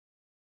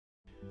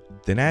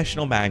The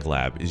National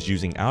MagLab is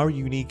using our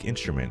unique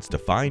instruments to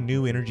find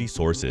new energy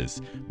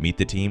sources. Meet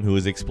the team who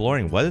is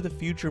exploring whether the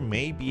future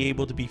may be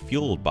able to be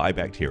fueled by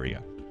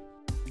bacteria.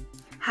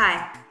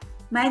 Hi,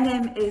 my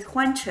name is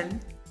Huan Chen,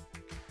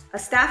 a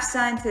staff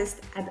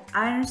scientist at the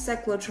Iron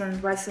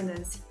Cyclotron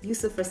Resonance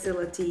User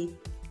Facility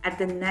at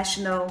the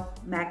National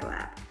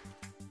MagLab.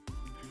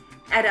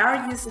 At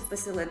our user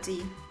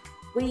facility,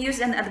 we use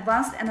an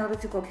advanced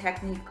analytical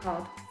technique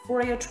called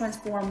Fourier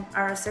Transform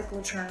Iron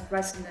Cyclotron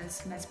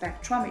Resonance Mass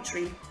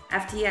Spectrometry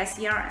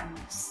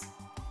 (FTICR-MS)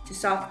 to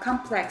solve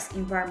complex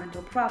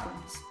environmental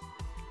problems.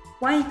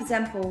 One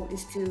example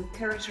is to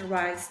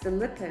characterize the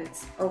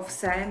lipids of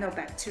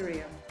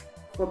cyanobacteria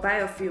for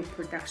biofuel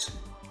production.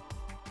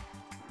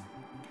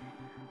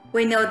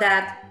 We know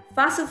that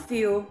fossil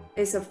fuel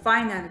is a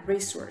finite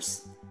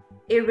resource.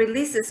 It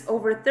releases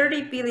over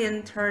 30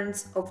 billion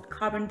tons of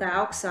carbon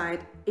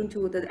dioxide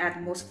into the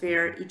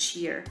atmosphere each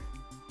year,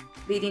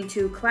 leading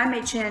to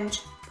climate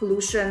change,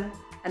 pollution,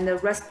 and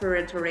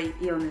respiratory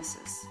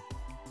illnesses.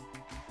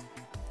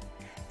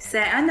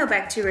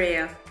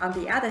 Cyanobacteria, on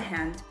the other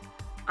hand,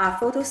 are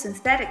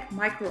photosynthetic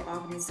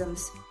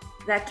microorganisms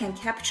that can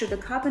capture the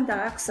carbon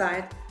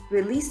dioxide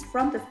released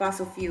from the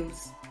fossil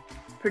fuels,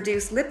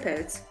 produce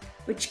lipids,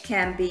 which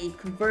can be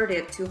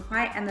converted to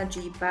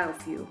high-energy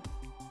biofuel.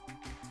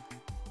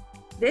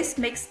 This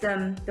makes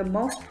them the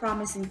most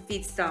promising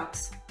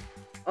feedstocks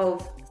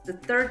of the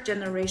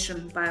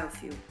third-generation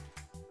biofuel.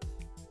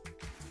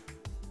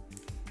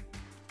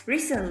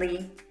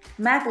 Recently,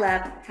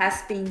 MagLab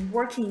has been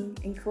working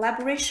in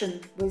collaboration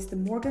with the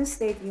Morgan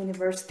State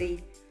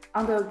University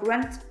under a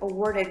grant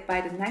awarded by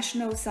the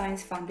National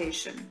Science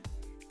Foundation,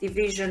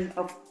 Division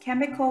of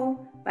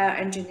Chemical,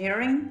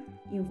 Bioengineering,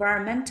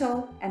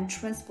 Environmental, and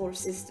Transport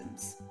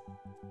Systems.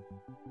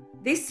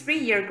 This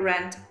 3-year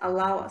grant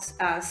allows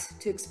us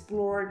to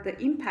explore the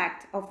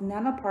impact of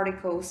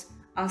nanoparticles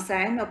on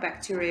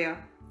cyanobacteria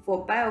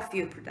for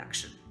biofuel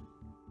production.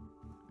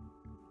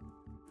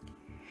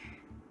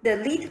 The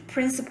lead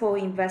principal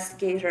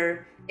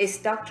investigator is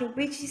Dr.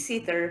 Vijay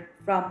Sithar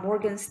from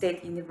Morgan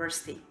State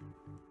University.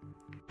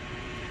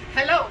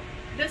 Hello,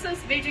 this is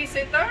Vijay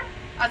Sithar,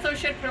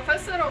 Associate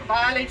Professor of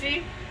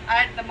Biology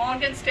at the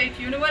Morgan State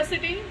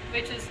University,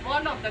 which is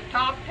one of the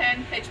top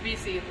 10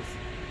 HBCUs.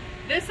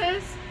 This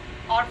is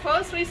our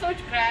first research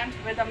grant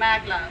with the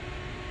MagLab.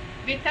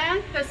 We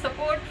thank the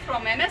support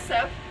from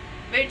NSF,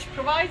 which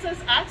provides us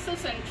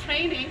access and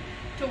training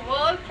to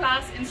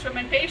world-class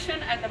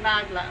instrumentation at the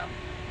MagLab.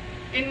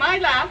 In my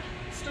lab,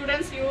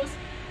 students use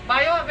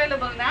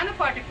bioavailable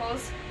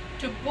nanoparticles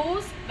to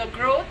boost the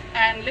growth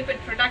and lipid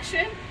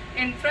production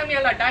in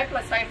Femula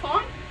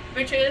diplosiphon,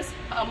 which is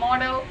a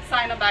model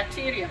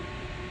cyanobacterium.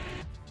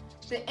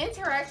 The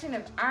interaction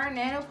of iron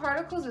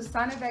nanoparticles with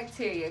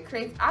cyanobacteria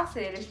creates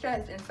oxidative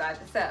stress inside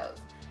the cells.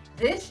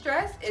 This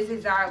stress is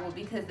desirable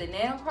because the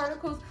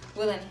nanoparticles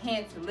will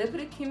enhance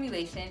lipid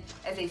accumulation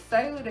as a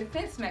cellular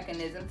defense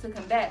mechanism to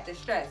combat the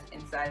stress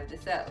inside of the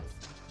cells.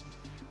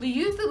 We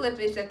use the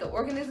lipids that the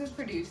organisms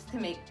produce to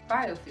make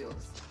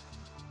biofuels.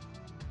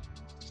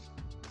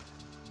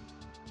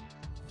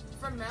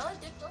 Femula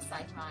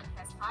diplosiphon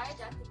has high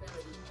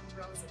adaptability and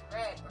grows in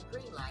red or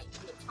green light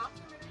due to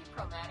complementary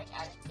chromatic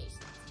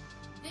adaptations.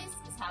 This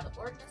is how the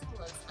organism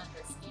looks under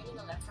a scanning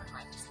electron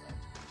microscope.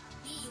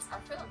 These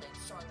are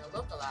filaments showing the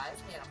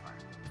localized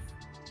nanoparticles.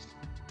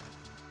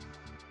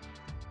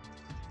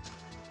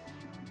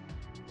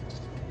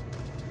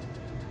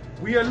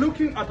 We are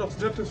looking at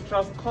oxidative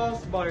stress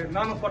caused by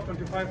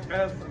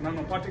Nanoparticle-25S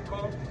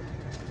nanoparticle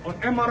on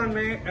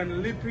mRNA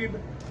and lipid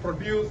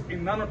produced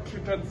in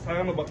nano-treated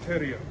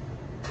cyanobacteria.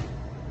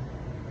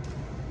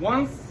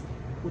 Once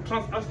we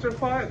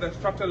transesterify the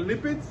extracted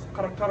lipids,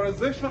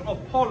 characterization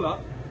of polar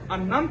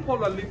and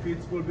non-polar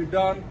lipids will be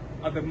done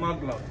at the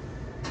MagLab.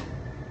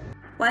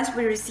 Once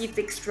we receive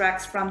the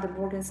extracts from the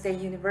Morgan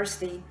State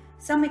University,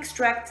 some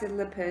extracted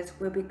lipids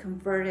will be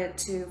converted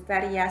to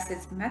fatty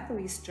acids methyl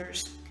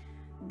esters,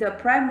 the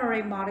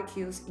primary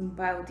molecules in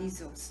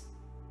biodiesels.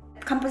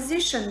 The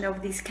composition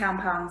of these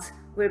compounds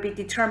will be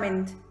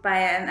determined by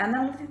an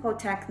analytical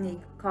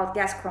technique called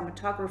gas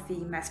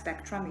chromatography mass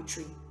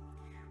spectrometry,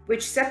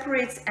 which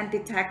separates and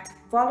detects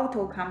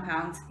volatile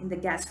compounds in the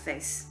gas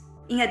phase.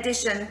 In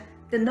addition,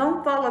 the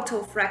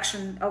non-volatile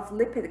fraction of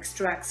lipid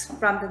extracts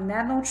from the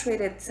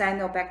nano-treated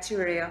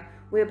cyanobacteria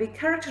will be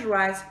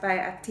characterized by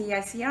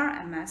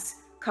FTICR-MS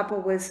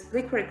coupled with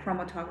liquid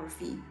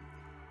chromatography.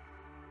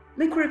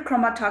 Liquid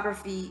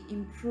chromatography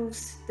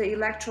improves the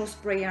electron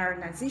spray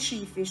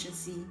ionization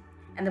efficiency,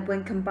 and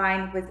when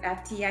combined with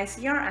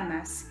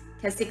FTICR-MS,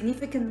 can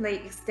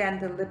significantly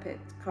extend the lipid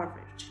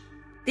coverage.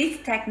 These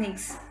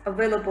techniques,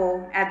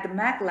 available at the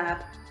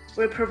MagLab,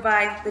 will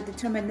provide the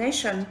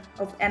determination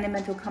of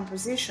elemental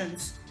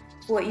compositions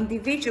for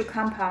individual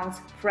compounds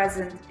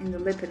present in the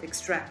lipid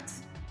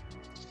extracts.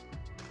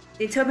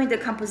 Determine the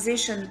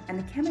composition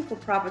and chemical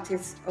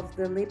properties of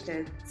the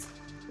lipids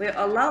will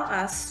allow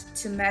us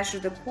to measure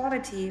the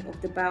quality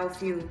of the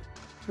biofuel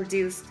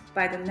produced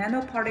by the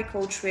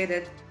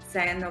nanoparticle-treated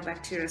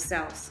cyanobacteria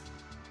cells.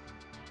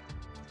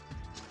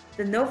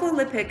 the novel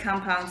lipid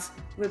compounds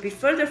will be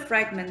further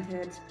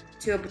fragmented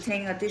to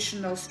obtain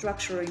additional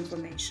structural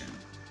information.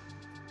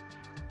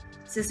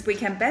 Since we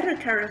can better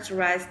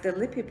characterize the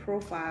lipid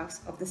profiles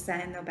of the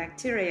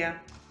cyanobacteria,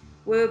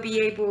 we will be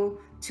able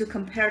to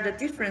compare the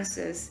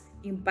differences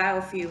in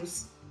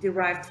biofuels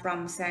derived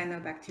from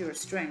cyanobacteria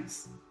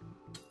strains.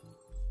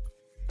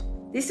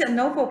 This is a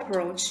novel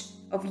approach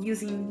of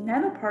using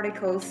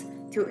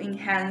nanoparticles to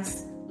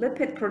enhance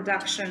lipid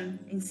production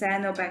in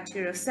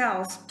cyanobacterial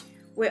cells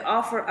will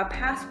offer a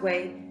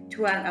pathway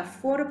to an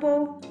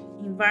affordable,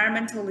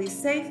 environmentally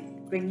safe,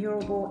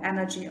 renewable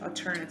energy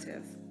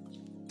alternative.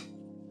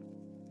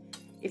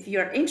 If you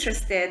are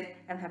interested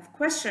and have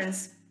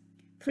questions,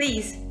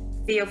 please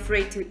feel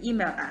free to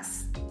email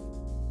us.